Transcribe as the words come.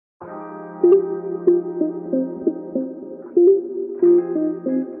Hi,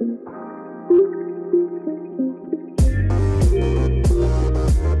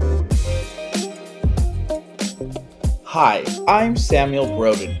 I'm Samuel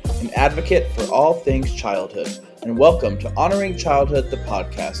Broden, an advocate for all things childhood, and welcome to Honoring Childhood, the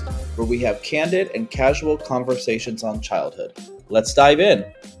podcast, where we have candid and casual conversations on childhood. Let's dive in.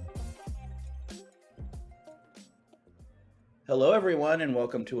 Hello, everyone, and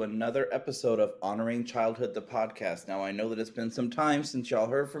welcome to another episode of Honoring Childhood, the podcast. Now, I know that it's been some time since y'all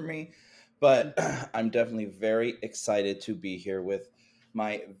heard from me, but I'm definitely very excited to be here with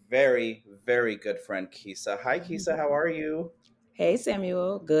my very, very good friend, Kisa. Hi, Kisa. How are you? Hey,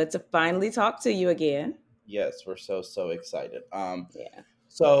 Samuel. Good to finally talk to you again. Yes, we're so excited. Yeah.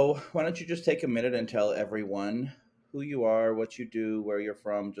 So why don't you just take a minute and tell everyone who you are, what you do, where you're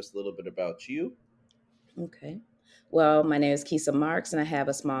from, just a little bit about you. Okay. Well, my name is Kisa Marks, and I have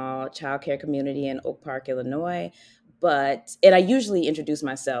a small childcare community in Oak Park, Illinois. And I usually introduce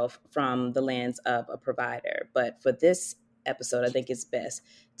myself from the lens of a provider. But for this episode, I think it's best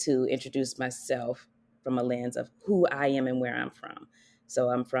to introduce myself from a lens of who I am and where I'm from. So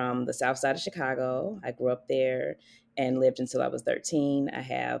I'm from the South Side of Chicago. I grew up there and lived until I was 13. I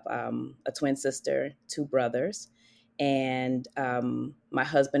have a twin sister, two brothers, and my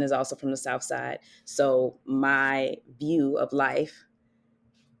husband is also from the South Side. So my view of life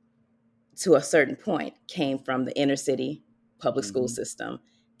to a certain point came from the inner city public school Mm-hmm. system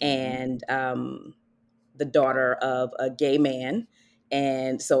Mm-hmm. and the daughter of a gay man.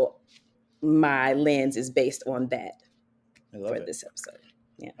 And so my lens is based on that I love for it. this episode.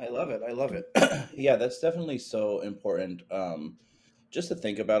 Yeah. I love it. I love it. Yeah, that's definitely so important. Just to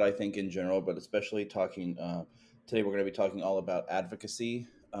think about, I think in general, but especially talking today, we're going to be talking all about advocacy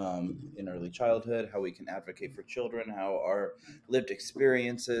in early childhood, how we can advocate for children, how our lived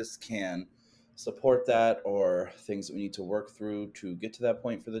experiences can support that, or things that we need to work through to get to that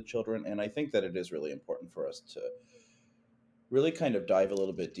point for the children. And I think that it is really important for us to really kind of dive a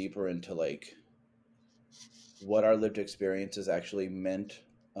little bit deeper into like what our lived experiences actually meant.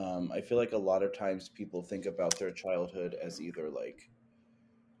 I feel like a lot of times people think about their childhood as either like,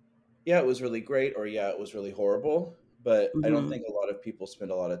 yeah, it was really great, or yeah, it was really horrible. But I don't Mm-hmm. think a lot of people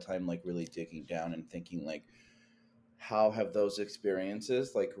spend a lot of time like really digging down and thinking like, how have those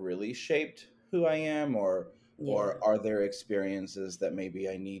experiences like really shaped who I am, Yeah. or are there experiences that maybe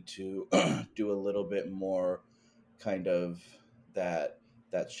I need to do a little bit more kind of that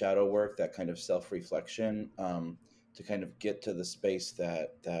shadow work, that kind of self-reflection, to kind of get to the space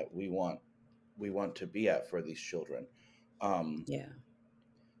that we want to be at for these children. um, Yeah.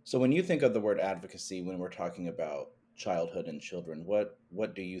 so when you think of the word advocacy, when we're talking about childhood and children, what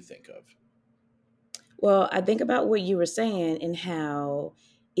do you think of? Well, I think about what you were saying and how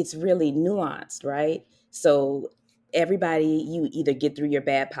it's really nuanced, right? So everybody, you either get through your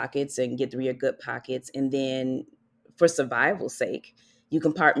bad pockets and get through your good pockets, and then for survival's sake, you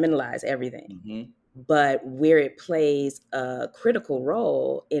compartmentalize everything. Hmm. But where it plays a critical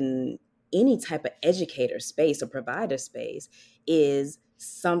role in any type of educator space or provider space is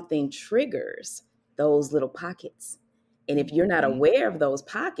something triggers those little pockets. And if you're not Hmm. aware of those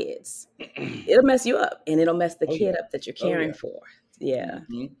pockets, it'll mess you up and it'll mess the Oh kid yeah. up that you're Oh caring yeah. for. Yeah.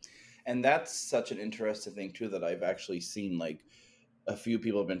 Hmm. And that's such an interesting thing too, that I've actually seen like a few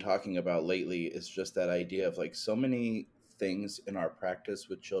people have been talking about lately, is just that idea of like so many things in our practice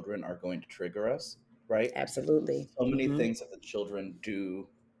with children are going to trigger us, right? Absolutely. So many Hmm. things that the children do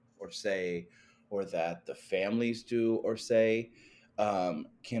or say, or that the families do or say,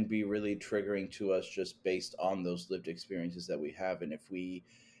 can be really triggering to us just based on those lived experiences that we have. And if we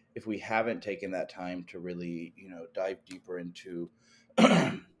haven't taken that time to really, dive deeper into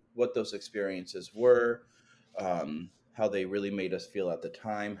what those experiences were, how they really made us feel at the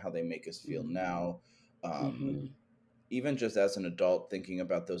time, how they make us feel now, um, Hmm. even just as an adult, thinking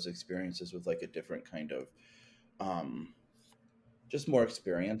about those experiences with like a different kind of um, just more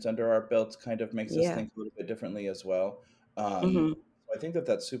experience under our belts kind of makes us Yeah. think a little bit differently as well. Hmm. So I think that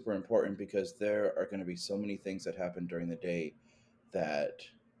that's super important, because there are going to be so many things that happen during the day that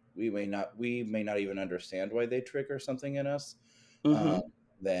we may not even understand why they trigger something in us. Um, Hmm.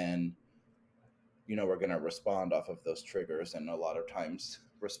 then we're going to respond off of those triggers, and a lot of times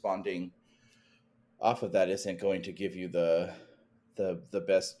responding off of that isn't going to give you the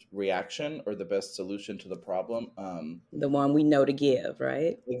best reaction or the best solution to the problem. The one we know to give,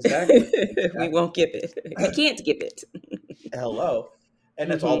 right? Exactly. We won't give it. We can't give it. Hello.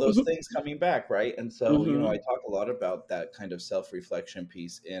 And it's all those Hmm. things coming back, right? And so, I Hmm. talk a lot about that kind of self-reflection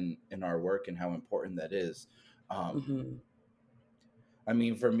piece in our work and how important that is. um, Hmm. I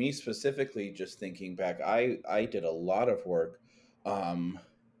mean, for me specifically, just thinking back, I did a lot of work, um,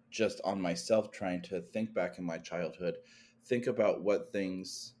 just on myself, trying to think back in my childhood, think about what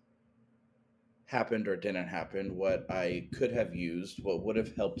things happened or didn't happen, what I could have used, what would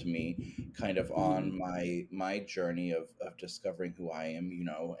have helped me, kind of Mm-hmm. on my journey of discovering who I am,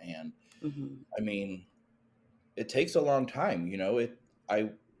 and Mm-hmm. I mean, it takes a long time, I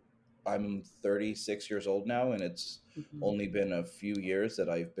I'm 36 years old now, and it's Mm-hmm. only been a few years that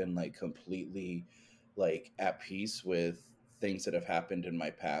I've been like completely like at peace with things that have happened in my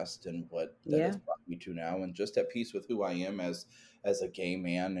past and what that has Yeah. brought me to now, and just at peace with who I am as a gay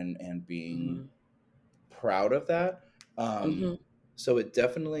man, and being Mm-hmm. proud of that. Mm-hmm. So it's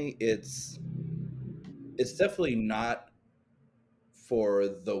definitely not for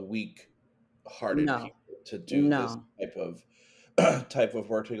the weak hearted No. people to do this No. type of type of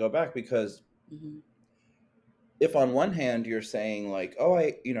work, to go back, because Mm-hmm. if on one hand you're saying like, oh,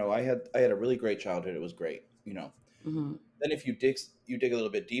 I had a really great childhood, it was great, Mm-hmm. then if you dig a little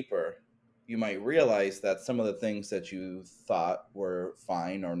bit deeper, you might realize that some of the things that you thought were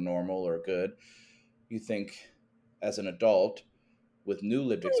fine or normal or good, you think as an adult with new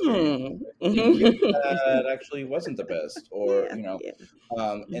lived experience, you think Mm-hmm. that actually wasn't the best, or Yeah. Yeah.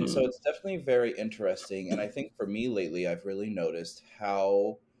 and so Mm-hmm. it's definitely very interesting. And I think for me lately, I've really noticed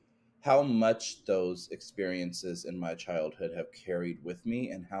how much those experiences in my childhood have carried with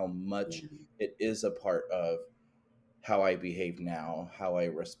me, and how much Yeah. it is a part of how I behave now, how I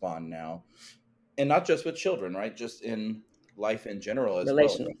respond now, and not just with children, right? Just in life in general as well.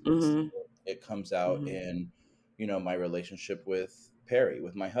 Relational. Mm-hmm. It comes out Mm-hmm. in, my relationship with Perry,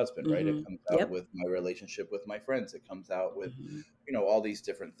 with my husband, right? It Mm-hmm. comes out Yep. with my relationship with my friends. It comes out with, Mm-hmm. all these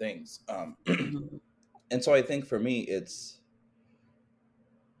different things. Mm-hmm. And so I think for me, it's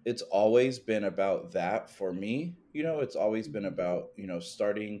always been about that for me. It's always been Mm-hmm. about,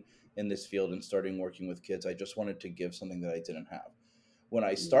 starting in this field and starting working with kids. I just wanted to give something that I didn't have. When I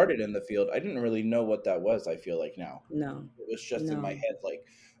Yeah. started in the field, I didn't really know what that was, I feel like now. No. It was just in my No. head, like,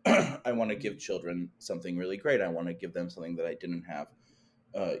 I want to give children something really great. I want to give them something that I didn't have,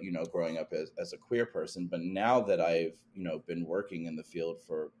 growing up as a queer person. But now that I've, been working in the field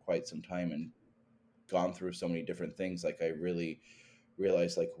for quite some time and gone through so many different things, like I really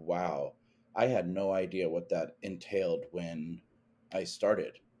realized, like, wow, I had no idea what that entailed when I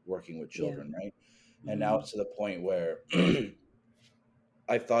started working with Yeah. children, right? And now Mm-hmm. it's to the point where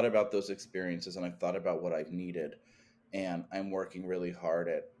I've thought about those experiences, and I've thought about what I've needed, and I'm working really hard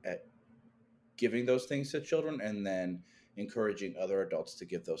at giving those things to children, and then encouraging other adults to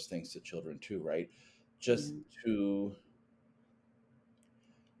give those things to children too, right? Just Yeah. to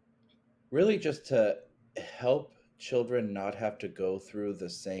really just to help children not have to go through the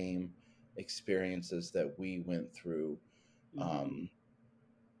same experiences that we went through, Mm-hmm. um,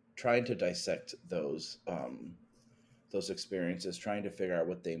 trying to dissect those experiences, trying to figure out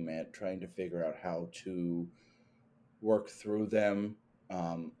what they meant, trying to figure out how to work through them.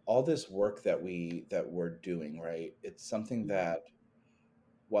 All this work that we're doing, right? It's something that,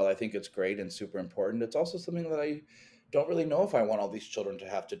 while I think it's great and super important, it's also something that I don't really know if I want all these children to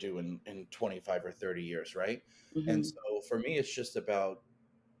have to do in 25 or 30 years, right? And Mm-hmm. so for me, it's just about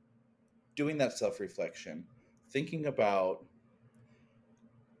doing that self reflection, thinking about,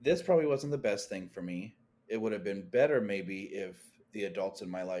 this probably wasn't the best thing for me. It would have been better maybe if the adults in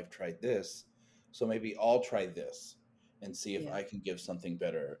my life tried this. So maybe I'll try this and see if Yeah. I can give something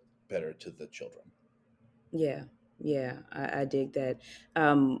better to the children. Yeah, yeah, I dig that.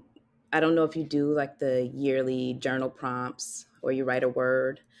 Um, I don't know if you do like the yearly journal prompts or you write a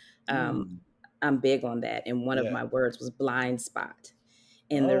word. Um, Mm, I'm big on that, and one of yeah. my words was blind spot.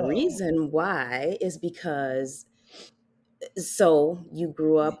 And the Oh. reason why is because so you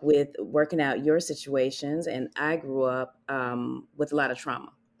grew up with working out your situations, and I grew up with a lot of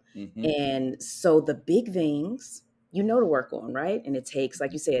trauma. Mm-hmm. And so the big things you know to work on, right? And it takes,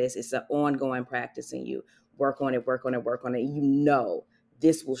 like you said, it's an ongoing practice, and you work on it, work on it, work on it. You know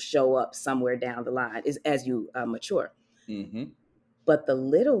this will show up somewhere down the line as you mature. Mm-hmm. But the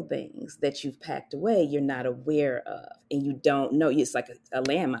little things that you've packed away, you're not aware of, and you don't know. It's like a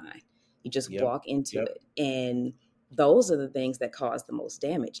landmine. You just Yep. walk into Yep. it, and those are the things that cause the most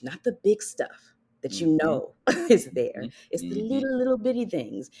damage, not the big stuff that you Mm-hmm. know is there. Mm-hmm. It's the Mm-hmm. little bitty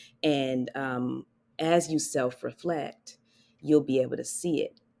things, and as you self reflect, you'll be able to see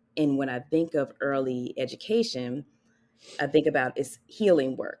it. And when I think of early education, I think about it's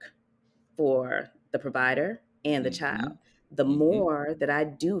healing work for the provider and the child. Mm-hmm. The Mm-hmm. more that I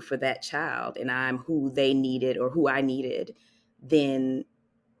do for that child and I'm who they needed or who I needed, then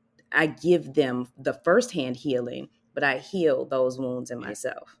I give them the firsthand healing but I heal those wounds in Yeah.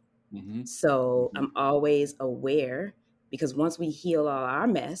 myself. Mm-hmm. So Mm-hmm. I'm always aware, because once we heal all our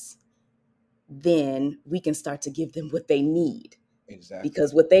mess, then we can start to give them what they need, Exactly.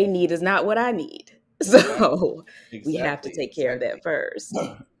 because what they need is not what I need. Exactly. So we have to Exactly. take care of that Exactly. first.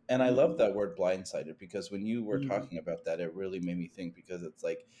 And I love Mhm. that word blindsided, because when you were Mhm. talking about that, it really made me think, because it's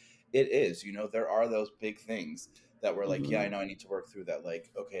like, it is, there are those big things that were like, yeah, I Mhm. know I need to work through that.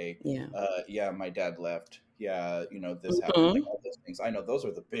 Like, okay, Yeah. yeah, my dad left. Yeah, this happened. Like Mhm. all those things. I know those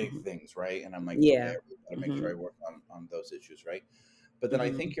are the big Mhm. things, right? And I'm like, okay, I Yeah. really got to make sure I Mhm. work on those issues, right? But then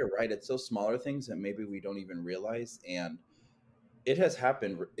I think Mhm. you're right. It's those smaller things that maybe we don't even realize. And it has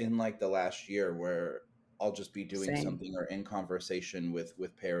happened in like the last year where I'll just be doing Same. something or in conversation with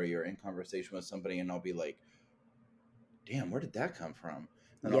Perry or in conversation with somebody, and I'll be like, "Damn, where did that come from?"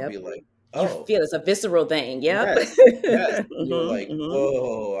 And I'll be Yep. like, You "Oh, feel it's a visceral thing. Yep. yes, yes." And you're Mhm. like, Mhm.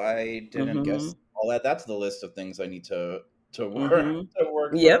 "Whoa, I didn't guess Mhm. all that." That's the list of things I need to work Mhm. to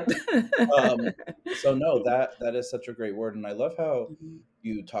work through. Yep. Um, so no, that is such a great word, and I love how Mhm.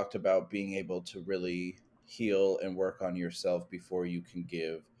 you talked about being able to really heal and work on yourself before you can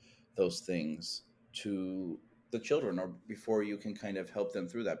give those things to the children, or before you can kind of help them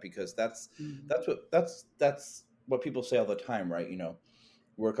through that, because that's Mhm. that's what people say all the time, right?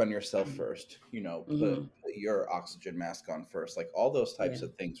 Work on yourself first, put Mhm. your oxygen mask on first, like all those types Yeah.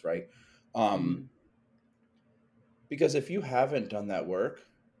 of things, right? um Mhm. because if you haven't done that work,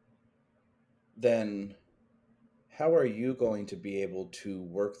 then how are you going to be able to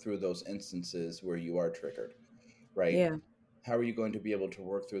work through those instances where you are triggered, right? Yeah. How are you going to be able to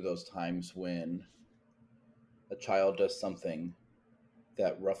work through those times when a child does something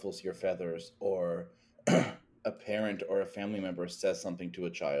that ruffles your feathers, or a parent or a family member says something to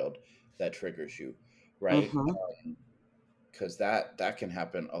a child that triggers you, right? Mhm. Because that can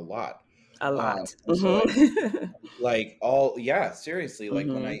happen a lot. A lot. And so I think, Mhm. like, all yeah, seriously,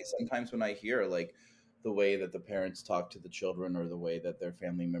 like, when I Mhm. sometimes when I hear like the way that the parents talk to the children, or the way that their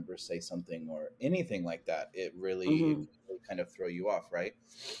family members say something or anything like that, it Mhm. can really kind of throw you off, right?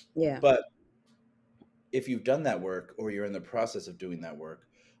 Yeah. But if you've done that work, or you're in the process of doing that work,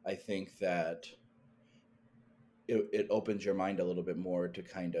 I think that it opens your mind a little bit more to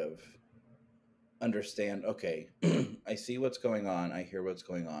kind of understand, okay, I see what's going on, I hear what's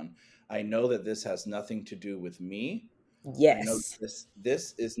going on, I know that this has nothing to do with me. I know Yes.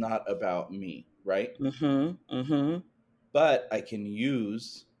 this is not about me, right? Mhm. Mhm. But I can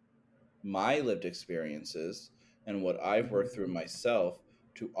use my lived experiences and what I've worked through Mhm. myself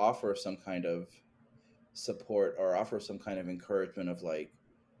to offer some kind of support, or offer some kind of encouragement of like,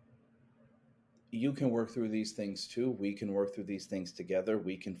 you can work through these things too. We can work through these things together.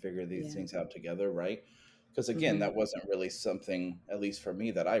 We can figure these Yeah. things out together, right? Because again, Mhm. that wasn't really something, at least for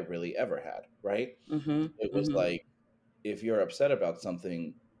me, that I really ever had, right? Mhm. It was Mhm. like, if you're upset about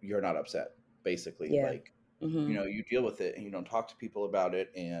something, you're not upset, basically. Yeah. Like, Mhm. you deal with it, and you don't talk to people about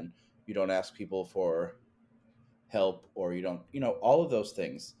it, and you don't ask people for help, or you don't, all of those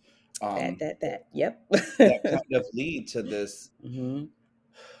things, um, That. Yep. that kind of lead to this. Mhm.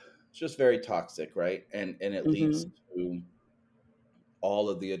 It's just very toxic, right? And it leads Mhm. to all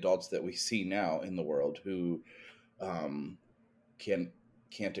of the adults that we see now in the world who um, can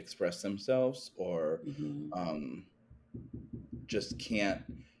can't express themselves, or Mhm. um, just can't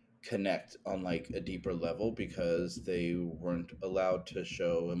connect on like a deeper level, because they weren't allowed to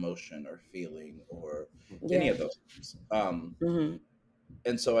show emotion or feeling, or any Yeah. of those things. Mhm.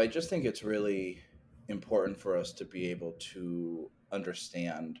 And so I just think it's really important for us to be able to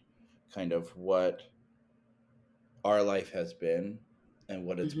understand kind of what our life has been, and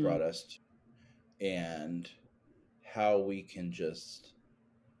what it's brought Mhm. us to, and how we can just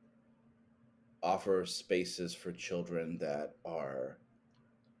offer spaces for children that are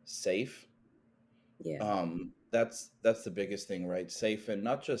safe. Yeah. That's the biggest thing, right? Safe, and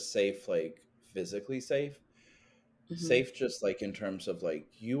not just safe like physically safe, Mhm. safe just like in terms of like,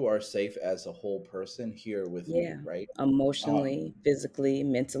 you are safe as a whole person here with me, Yeah. right? um Emotionally, physically,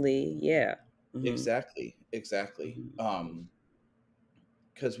 mentally. Yeah. Mhm. exactly. Mhm.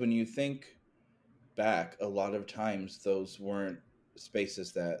 Because when you think back, a lot of times those weren't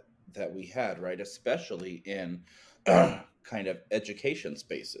spaces that we had, right? Especially in kind of education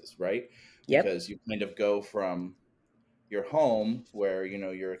spaces, right? Yep. Because you kind of go from your home, where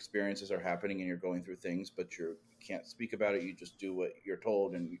your experiences are happening, and you're going through things, but you can't speak about it, you just do what you're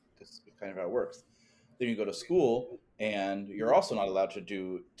told, and this is kind of how it works. Then you go to school, and you're also not allowed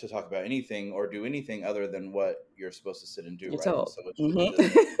to talk about anything or do anything other than what you're supposed to sit and do, You're right? And told. so it's just Mhm. this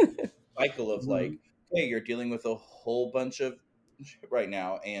cycle of like, Mhm. hey, you're dealing with a whole bunch of shit right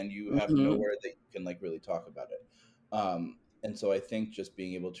now, and you have Mhm. nowhere that you can like really talk about it. And so I think just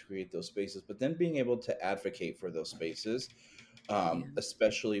being able to create those spaces, but then being able to advocate for those spaces, Yeah.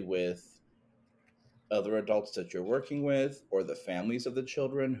 especially with other adults that you're working with or the families of the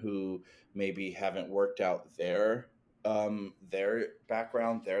children who maybe haven't worked out their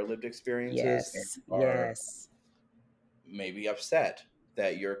background, their lived experiences, and Yes. are Yes. maybe upset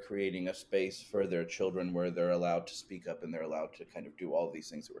that you're creating a space for their children where they're allowed to speak up and they're allowed to kind of do all these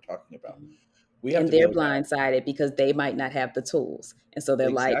things that we're talking about. Mhm. We have And to be they're able to blindsided because they might not have the tools. And so they're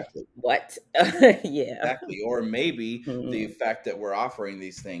like, exactly. what? Yeah. Exactly. Or maybe the Hmm. fact that we're offering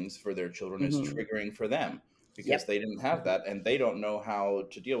these things for their children is Hmm. triggering for them because Yep. they didn't have that and they don't know how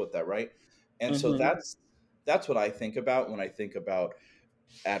to deal with that, right? And so Hmm. that's what I think about when I think about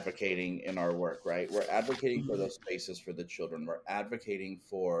advocating in our work, right? We're advocating for Hmm. those spaces for the children. We're advocating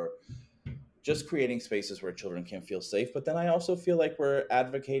for just creating spaces where children can feel safe. But then I also feel like we're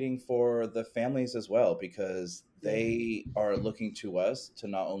advocating for the families as well because Yeah. they are looking to us to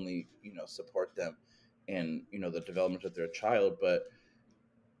not only, support them in, the development of their child, but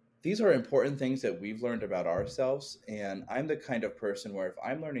these are important things that we've learned about ourselves. And I'm the kind of person where if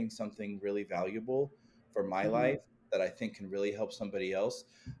I'm learning something really valuable for my Hmm. life that I think can really help somebody else,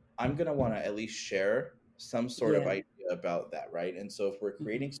 I'm going to want to at least share some sort of Yeah. idea about that, right? And so if we're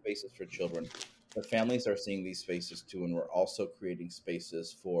creating Hmm. spaces for children, the families are seeing these spaces too, and we're also creating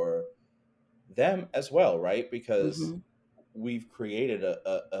spaces for them as well, right? Because Hmm. we've created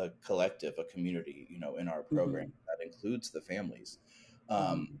a collective, a community, in our program Hmm. that includes the families.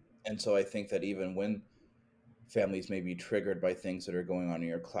 Hmm. And so I think that even when families may be triggered by things that are going on in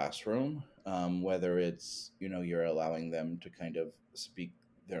your classroom, whether it's, you're allowing them to kind of speak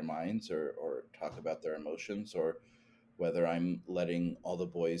their minds or talk about their emotions, or whether I'm letting all the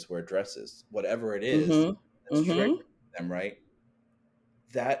boys wear dresses, whatever it is Hmm. that's triggering Hmm. them, right?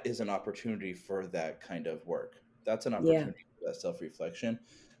 That is an opportunity for that kind of work. That's an Yeah. opportunity for that self-reflection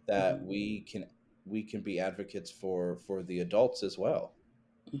that Hmm. we can be advocates for the adults as well.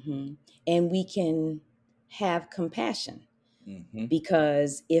 Hmm. And we can have compassion Hmm.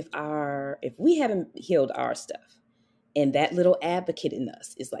 because if we haven't healed our stuff and that little advocate in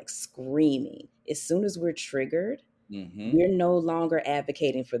us is like screaming, as soon as we're triggered, Hmm. we're no longer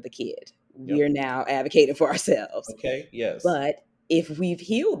advocating for the kid. Yep. We're now advocating for ourselves. Okay. Yes. But if we've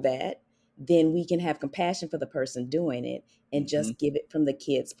healed that, then we can have compassion for the person doing it and Hmm. just give it from the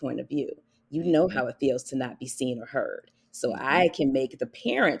kid's point of view. You know Hmm. how it feels to not be seen or heard. So Hmm. I can make the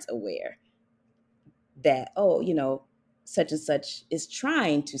parents aware that, oh, such and such is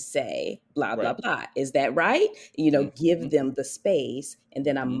trying to say blah, blah, Right. blah. Is that right? Give Hmm. them the space. And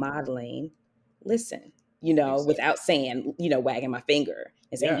then I'm Hmm. modeling, listen, Exactly. without saying, wagging my finger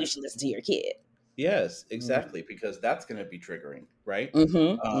and saying, Yeah. you should listen to your kid. Yes. Exactly. Because that's going to be triggering, right?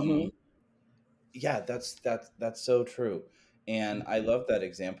 Mm-hmm. Mm-hmm. Um, yeah. That's so true. And I love that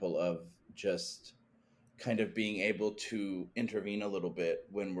example of just kind of being able to intervene a little bit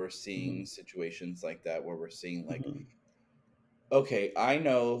when we're Mm-hmm. seeing situations like that, where we're seeing like, Mm-hmm. okay, I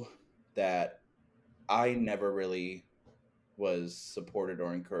know that I never really was supported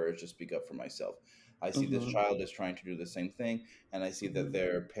or encouraged to speak up for myself. I see this Mm-hmm. child is trying to do the same thing, and I see that Mm-hmm.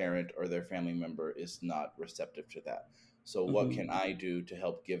 their parent or their family member is not receptive to that. So, what Mm-hmm. can I do to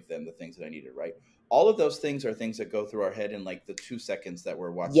help give them the things that I needed, right? All of those things are things that go through our head in like the 2 seconds that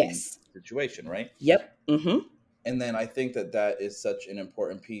we're watching Yes. the situation, right? Yep. Mm-hmm. And then I think that that is such an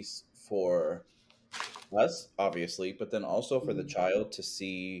important piece for us, obviously, but then also for the Mm-hmm. child to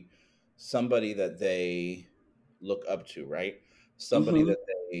see somebody that they look up to, right? Somebody Mm-hmm. that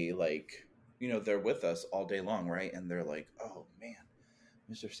they like, they're with us all day long, right? And they're like, oh man,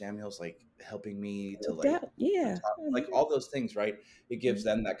 Mr. Samuel's like helping me to Looked like out. Yeah. talk, like Mm-hmm. all those things, right? It gives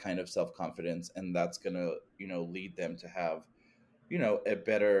them that kind of self confidence, and that's gonna, lead them to have, a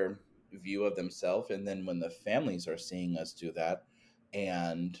better view of themselves. And then when the families are seeing us do that,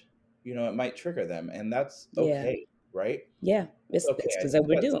 and it might trigger them, and that's Yeah. okay, right? Yeah. It's It's okay. it's I because think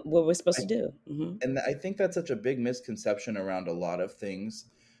we're that's doing what we're supposed I, to do. Mm-hmm. and I think that's such a big misconception around a lot of things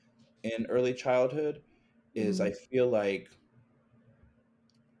in early childhood. Is Mm-hmm. I feel like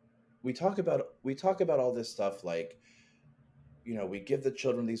we talk about all this stuff like, we give the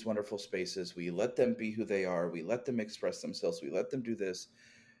children these wonderful spaces, we let them be who they are, we let them express themselves, we let them do this,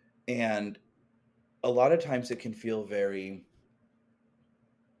 and a lot of times it can feel very,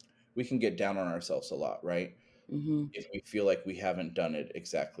 we can get down on ourselves a lot, right? Mm-hmm. If we feel like we haven't done it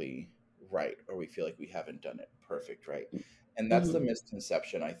exactly right, or we feel like we haven't done it perfect, right? And that's the Mm-hmm.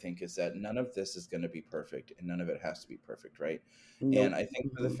 misconception, I think, is that none of this is going to be perfect and none of it has to be perfect, right? And Nope. I think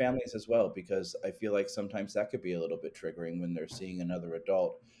for the Mm-hmm. families as well, because I feel like sometimes that could be a little bit triggering when they're seeing another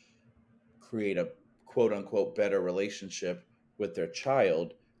adult create a quote unquote better relationship with their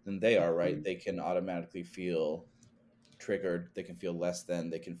child than they are, right? Mhm. They can automatically feel triggered, they can feel less than,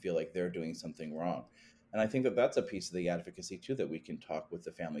 they can feel like they're doing something wrong. And I think that that's a piece of the advocacy too that we can talk with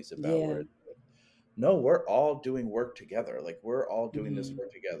the families about, Yeah. where no, we're all doing work together. Like we're all doing this Mhm.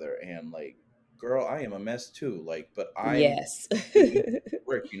 work together. And like, girl, I am a mess too. Like, but I'm Yes. doing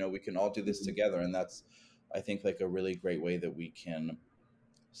work, we can all do this Mhm. together. And that's, I think, like a really great way that we can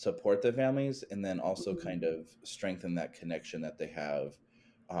support the families and then also Mhm. kind of strengthen that connection that they have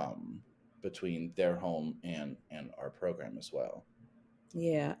um, between their home and our program as well.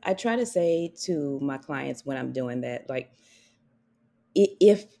 Yeah, I try to say to my clients when I'm doing that, like,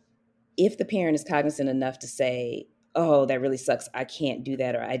 if the parent is cognizant enough to say, "Oh, that really sucks. I can't do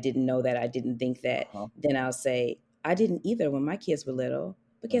that," or "I didn't know that. I didn't think that," Uh-huh. then I'll say, "I didn't either when my kids were little."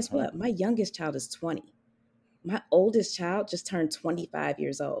 But guess Uh-huh. what? My youngest child is 20. My oldest child just turned 25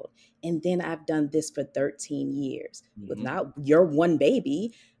 years old. And then I've done this for 13 years with Hmm. not your one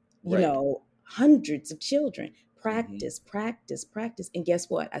baby, Right. hundreds of children. Hmm. Practice, practice, practice. And guess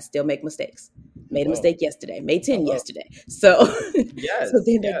what? I still make mistakes. Made a Hello. mistake yesterday, made 10 Hello. yesterday. So so Yes.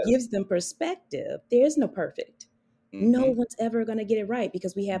 then that Yes. gives them perspective. There's no perfect. No Hmm. one's ever going to get it right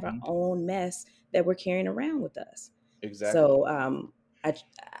because we have our Hmm. own mess that we're carrying around with us. Exactly. So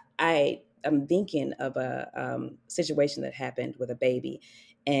I I'm thinking of a situation that happened with a baby,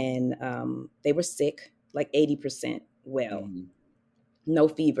 and they were sick, like 80% well, Hmm. no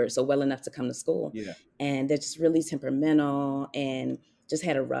fever, so well enough to come to school, Yeah. and they're just really temperamental and just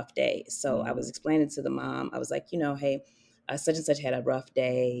had a rough day. So I was Hmm. explaining to the mom, I was like, hey, such and such had a rough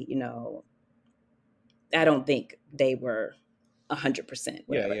day. I don't think they were 100%,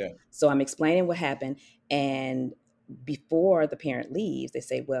 Yeah. whatever. Yeah. So I'm explaining what happened. And before the parent leaves, they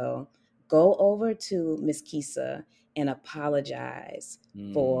say, well, go over to Miss Kisa and apologize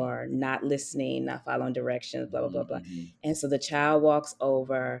Mm-hmm. for not listening, not following directions, blah, blah, blah, blah. Mm-hmm. And so the child walks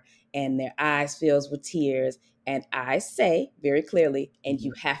over and their eyes fills with tears. And I say very clearly, and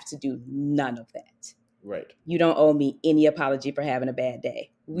you have to do none of that. Right. You don't owe me any apology for having a bad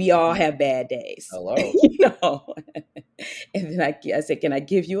day. We all Hmm. have bad days, Hello. And then I said, can I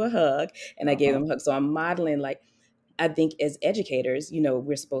give you a hug? And I gave Uh-huh. them a hug. So I'm modeling, like, I think as educators,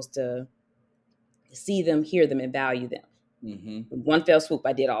 we're supposed to see them, hear them, and value them. Hmm. In one fell swoop,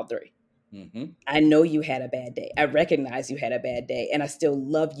 I did all three. Hmm. I know you had a bad day. I recognize you had a bad day, and I still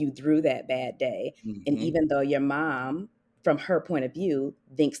love you through that bad day. And Hmm. even though your mom, from her point of view,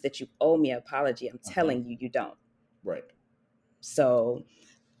 thinks that you owe me an apology, I'm Uh-huh. telling you, you don't. Right. So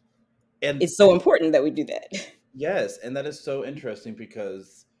And it's so important that we do that. yes, and that is so interesting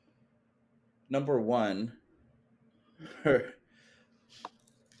because number one, her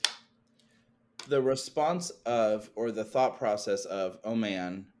the response of or the thought process of, oh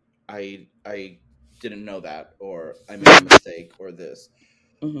man, I didn't know that, or I made a mistake, or this.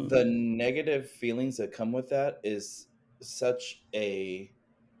 Hmm. The negative feelings that come with that is such a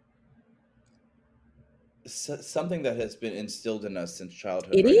something that has been instilled in us since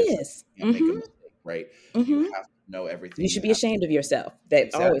childhood, It right? It's like is. you can't make a mistake, right? You Hmm. have to know You everything. should You be have ashamed of yourself.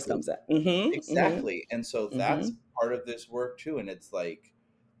 That always exactly, comes up. Hmm. exactly. And so Hmm. that's part of this work too. And it's like,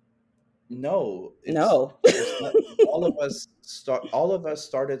 no, it's No. there's not all of us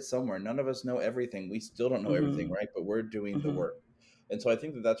started somewhere. None of us know everything. We still don't know everything, Hmm. right? But we're doing the Hmm. work. And so I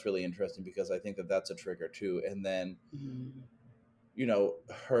think that that's really interesting because I think that that's a trigger too. And then, Hmm.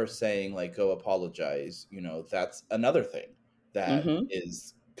 her saying like go apologize, that's another thing that Hmm.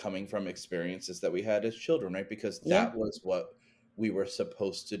 is coming from experiences that we had as children, right? Because Yeah. that was what we were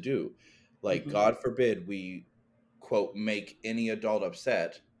supposed to do. Like, Hmm. God forbid we quote make any adult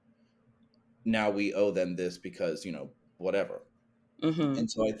upset. Now we owe them this because, whatever. Hmm. And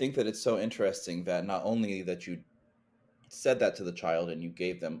so I think that it's so interesting that not only that you said that to the child and you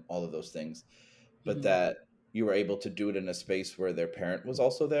gave them all of those things, but Hmm. that you were able to do it in a space where their parent was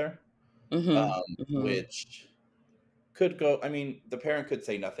also there, Hmm. Hmm. which could go. I mean, the parent could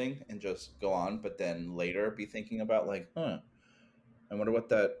say nothing and just go on, but then later be thinking about like, I wonder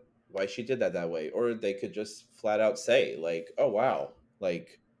why she did that way, or they could just flat out say like, oh wow,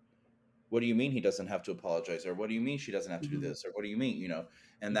 like, what do you mean he doesn't have to apologize, or what do you mean she doesn't have to do Hmm. this, or what do you mean,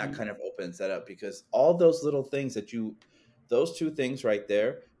 and that Hmm. kind of opens that up because all those little things those two things right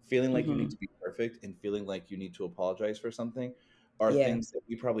there, feeling like you need Hmm. to be perfect and feeling like you need to apologize for something, are Yeah. things that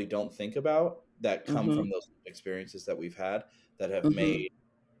we probably don't think about that come Hmm. from those experiences that we've had that have Hmm. made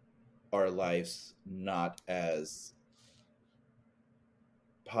our lives not as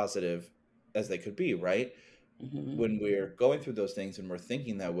positive as they could be, right? Hmm. When we're going through those things and we're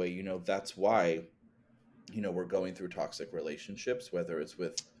thinking that way, that's why we're going through toxic relationships, whether it's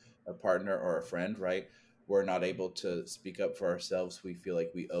with a partner or a friend, right? We're not able to speak up for ourselves. We feel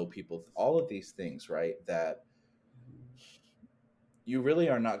like we owe people all of these things, right? That you really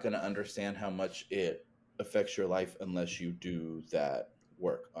are not going to understand how much it affects your life unless you do that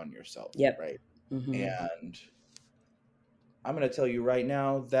work on yourself, Yep. right? Hmm. And I'm going to tell you right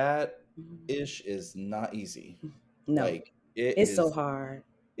now that Hmm. ish is not easy. No, Like it it's so is, hard.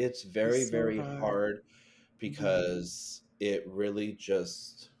 it's very, It's so very hard. hard Hmm. because it really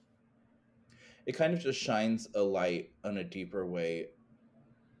just, it kind of just shines a light on a deeper way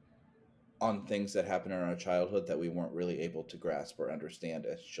on things that happen in our childhood that we weren't really able to grasp or understand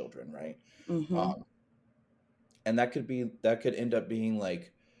as children, right? Hmm. Um, and that could end up being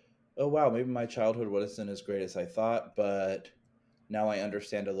like, oh wow, maybe my childhood wasn't as great as I thought, but now I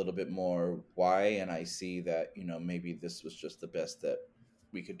understand a little bit more why, and I see that maybe this was just the best that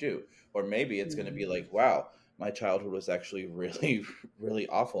we could do, or maybe it's going to be like, wow, my childhood was actually really really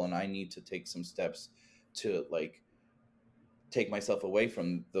awful, and I need to take some steps to like take myself away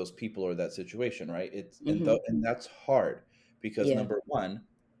from those people or that situation, right? Hmm. And that's hard because Yeah. number one,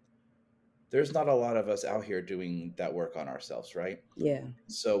 there's not a lot of us out here doing that work on ourselves, right? Yeah.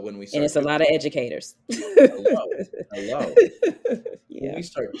 So when we And start it's a doing, lot of educators. hello, hello, when Yeah. we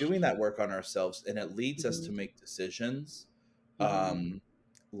start doing that work on ourselves and it leads us Hmm. to make decisions, Hmm. um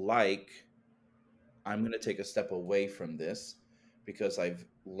like, I'm going to take a step away from this because I've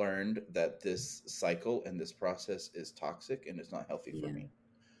learned that this cycle and this process is toxic and it's not healthy for Yeah. me.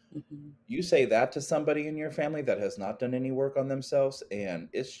 Hmm. You say that to somebody in your family that has not done any work on themselves, and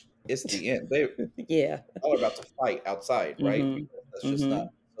it's the end. They Yeah. all are about to fight outside, right? Hmm. Because that's just not,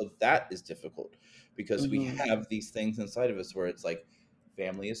 Hmm. so that is difficult because we Hmm. have these things inside of us where it's like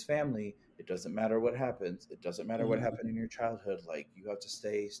family is family. It doesn't matter what happens. It doesn't matter what Hmm. happened in your childhood. Like, you have to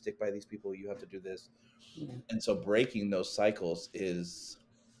stick by these people. You have to do this. Yeah. And so breaking those cycles is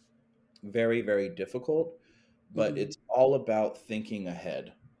very, very difficult, but Hmm. it's all about thinking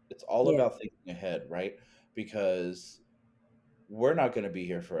ahead. It's all Yeah. about thinking ahead, right? Because we're not going to be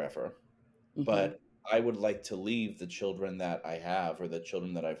here forever, Hmm. but I would like to leave the children that I have or the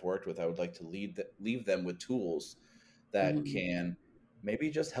children that I've worked with. I would like to leave them with tools that Hmm. can maybe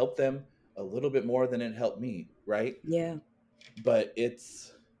just help them a little bit more than it helped me, right? Yeah. But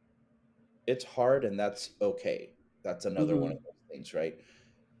it's hard, and that's okay. That's another one Hmm. of those things, right?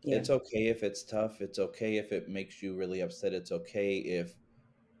 Yeah. It's okay if it's tough. It's okay if it makes you really upset. It's okay if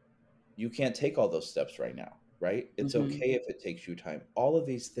you can't take all those steps right now, right? It's Hmm. okay if it takes you time. All of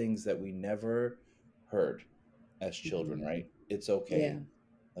these things that we never heard as children, Hmm. right? It's Yeah. okay.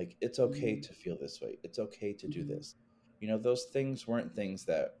 Like, it's okay Hmm. to feel this way. It's okay to do Hmm. this. Those things weren't things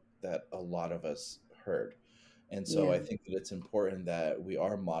that a lot of us heard. And so Yeah. I think that it's important that we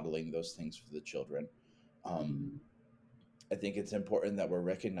are modeling those things for the children. Um, Hmm. I think it's important that we're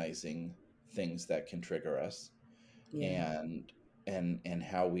recognizing things that can trigger us, Yeah. and and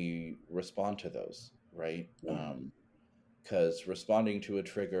how we respond to those, right? Yeah. Because responding to a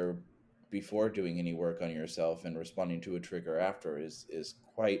trigger before doing any work on yourself and responding to a trigger after is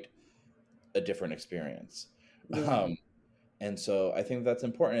quite a different experience. Yeah. um, and so I think that's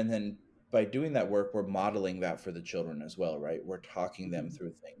important, and then by doing that work, we're modeling that for the children as well, right? We're talking them Hmm.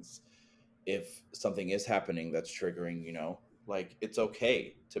 through things. If something is happening that's triggering, like, it's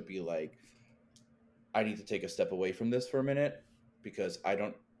okay to be like, I need to take a step away from this for a minute because I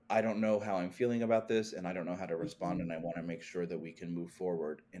don't know how I'm feeling about this, and I don't know how to respond, Hmm. and I want to make sure that we can move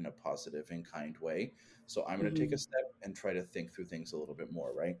forward in a positive and kind way. So I'm going to take a Hmm. step and try to think through things a little bit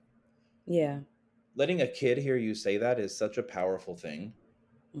more, right? Yeah. Letting a kid hear you say that is such a powerful thing,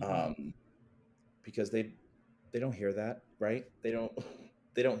 Hmm. um, because they don't hear that, right? They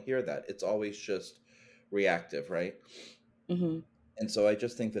don't hear that. It's always just reactive, right? Hmm. And so I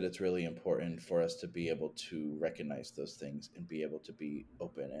just think that it's really important for us to be able to recognize those things and be able to be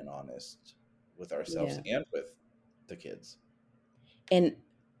open and honest with ourselves Yeah. and with the kids. And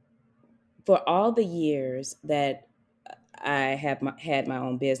for all the years that I have had my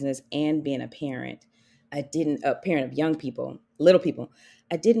own business and being a parent, I didn't a parent of young people, little people.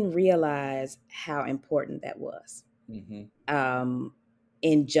 I didn't realize how important that was. Hmm. Um,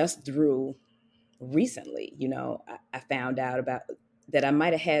 and just through recently, I found out about that I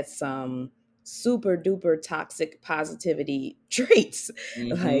might have had some super duper toxic positivity traits,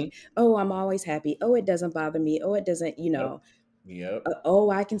 Hmm. like, oh, I'm always happy. Oh, it doesn't bother me. Oh, it doesn't, Yep. Yep. oh,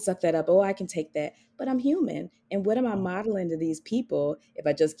 I can suck that up. Oh, I can take that. But I'm human. And what am I modeling to these people if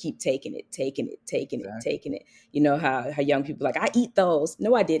I just keep taking it, taking it, taking it, Exactly. taking it? You know how young people are like, I eat those.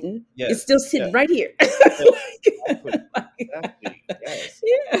 No, I didn't. It's Yes. still Yes. sitting right here. Exactly. Exactly. Yes.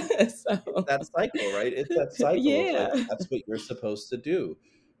 Yeah. It's So that cycle, right? It's that cycle of like, yeah. that's what you're supposed to do.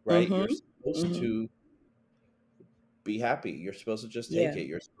 right? You're Mm-hmm. supposed Mm-hmm. to be happy. You're supposed to just take Yeah. it.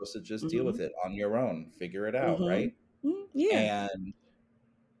 You're supposed to just deal Mm-hmm. with it on your own, figure it out, Mm-hmm. right? Yeah. And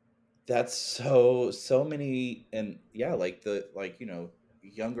that's so many, and yeah, like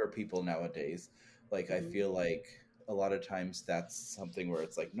younger people nowadays, like I Mm-hmm. feel like a lot of times that's something where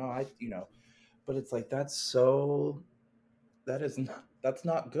it's like, no, but it's like that is not that's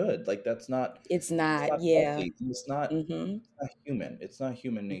not good. Like It's it's not. not Yeah. healthy. Mm-hmm. It's not human. It's not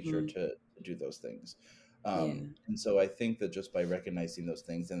human nature Mm-hmm. to do those things. Yeah. And so I think that just by recognizing those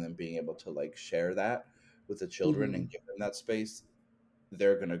things and then being able to like share that with the children Mm-hmm. and give them that space,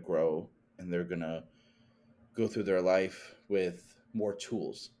 they're gonna grow and they're gonna go through their life with more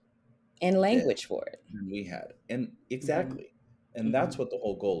tools And than, language for it. than we had. And Mm-hmm. exactly. And Mm-hmm. that's what the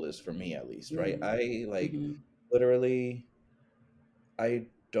whole goal is for me, at least, right? Yeah. I like Mm-hmm. literally, I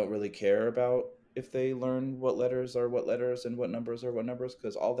don't really care about if they learn what letters are what letters and what numbers are what numbers,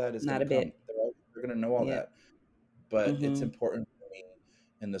 because all that is going Not to a come. bit. They're going to know all Yeah. that. But it's Mm-hmm. important for me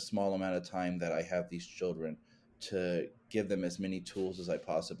in the small amount of time that I have these children to give them as many tools as I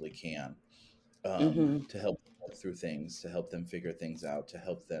possibly can, Mm-hmm. to help them work through things, to help them figure things out, to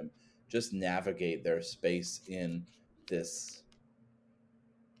help them just navigate their space in this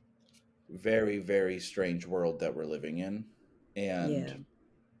very, very strange world that we're living in. And Yeah.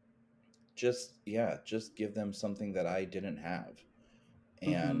 just give them something that I didn't have.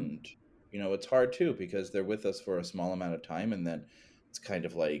 Mm-hmm. And it's hard too because they're with us for a small amount of time, and then it's kind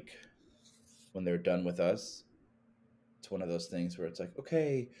of like when they're done with us, it's one of those things where it's like,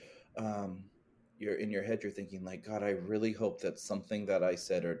 okay, um, you're in your head, you're thinking like, God, I really hope that something that I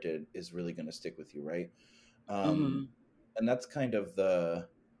said or did is really going to stick with you, right? Mm-hmm. Um, and that's kind of the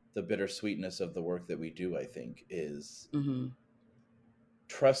bittersweetness of the work that we do. I think is Mm-hmm.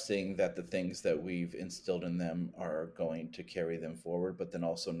 trusting that the things that we've instilled in them are going to carry them forward, but then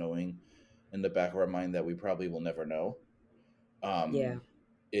also knowing in the back of our mind that we probably will never know, Yeah. um,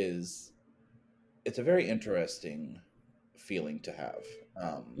 is it's a very interesting feeling to have,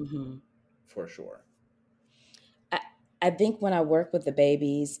 Mm-hmm. for sure. I, I think when I work with the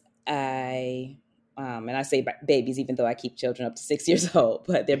babies, and I say babies, even though I keep children up to 6 years old,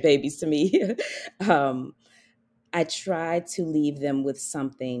 but they're babies to me. um, I try to leave them with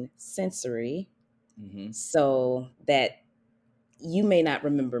something sensory Hmm. so that you may not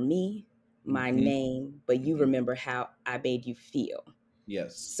remember me, my Hmm. name, but you Hmm. remember how I made you feel.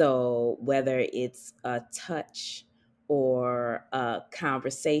 Yes. So whether it's a touch or a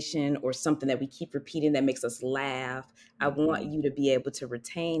conversation or something that we keep repeating that makes us laugh, I want Hmm. you to be able to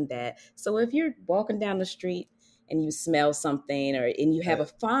retain that. So if you're walking down the street and you smell something and you have a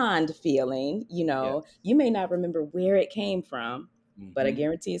Yes. fond feeling, Yes. you may not remember where it came from, but I Hmm.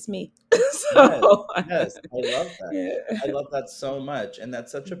 guarantee it's me. Yes. So Yes. I love that. I yeah. love that so much, and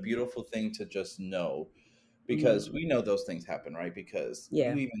that's such a Mhm. beautiful thing to just know, because Mhm. we know those things happen, right? Because you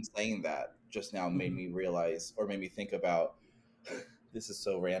Yeah. even saying that just now made Mhm. me realize, or made me think about, this is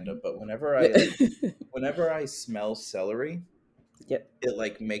so random, but whenever I smell celery, Yep. it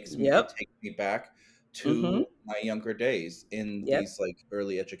like it Yep. takes me back Mhm. to my younger days in Yep. these like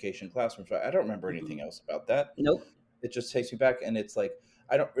early education classrooms. Right? I don't remember Mhm. anything else about that. Nope. It just takes me back, and it's like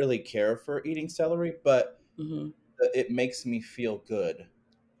I don't really care for eating celery, but Mhm. it makes me feel good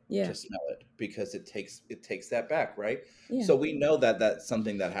Yeah. to smell it because it takes that back, right? Yeah. So we know that that's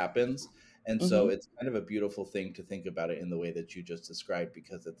something that happens, and so Mhm. it's kind of a beautiful thing to think about it in the way that you just described,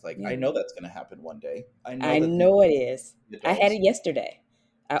 because it's like I Yeah. know that's going to happen one day. I know I that these know it is. I had adults. it yesterday.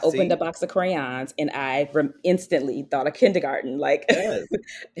 I opened a See? box of crayons and I instantly thought of kindergarten, like Yes. that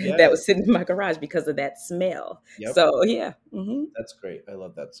Yes. was sitting in my garage because of that smell. Yep. So yeah. Hmm. That's great. I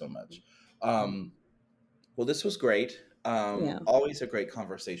love that so much. Well, this was great. Yeah. Always a great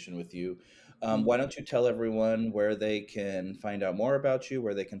conversation with you. Why Mhm. don't you tell everyone where they can find out more about you,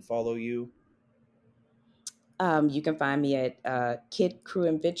 where they can follow you? You can find me at Kid Crew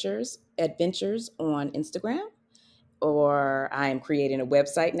Adventures on Instagram, or I am creating a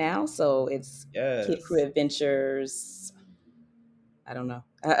website now, so it's Kid Crew Yes. Adventures. I don't know.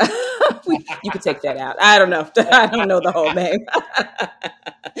 You could take that out. I don't know. I don't know the whole name.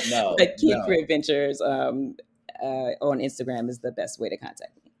 No, But Kid Crew no. Adventures on Instagram is the best way to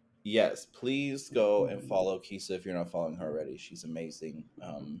contact me. Yes, please go and Mhm. follow Kisa if you're not following her already. She's amazing.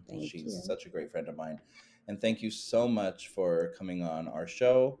 Thank She's you. such a great friend of mine. And thank you so much for coming on our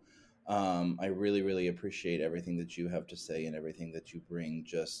show. I really, really appreciate everything that you have to say and everything that you bring,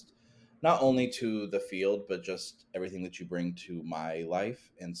 just not only to the field, but just everything that you bring to my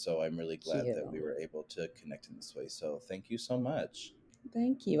life. And so I'm really Thank glad that we you. were able to connect in this way. So thank you so much.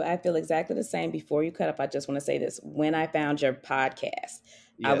 Thank you. I feel exactly the same. Before you cut up, I just want to say this. When I found your podcast,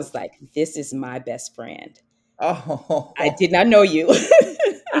 I Yes. was like, this is my best friend. Oh, I did not know you,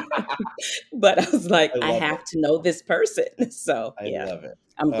 but I was like, I I love it. have to know this person. So I yeah, love it.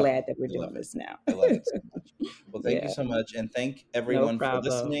 I'm Oh, glad that we're I love doing it. this now. I love it so much. Well, thank you Yeah, so much. And thank no everyone for problem.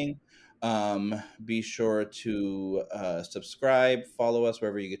 listening. Be sure to subscribe, follow us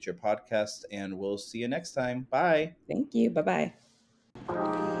wherever you get your podcasts, and we'll see you next time. Bye. Thank you. Bye bye.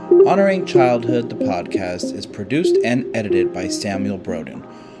 Honoring Childhood, the podcast, is produced and edited by Samuel Broden,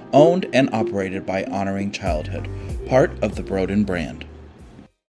 owned and operated by Honoring Childhood, part of the Broden brand.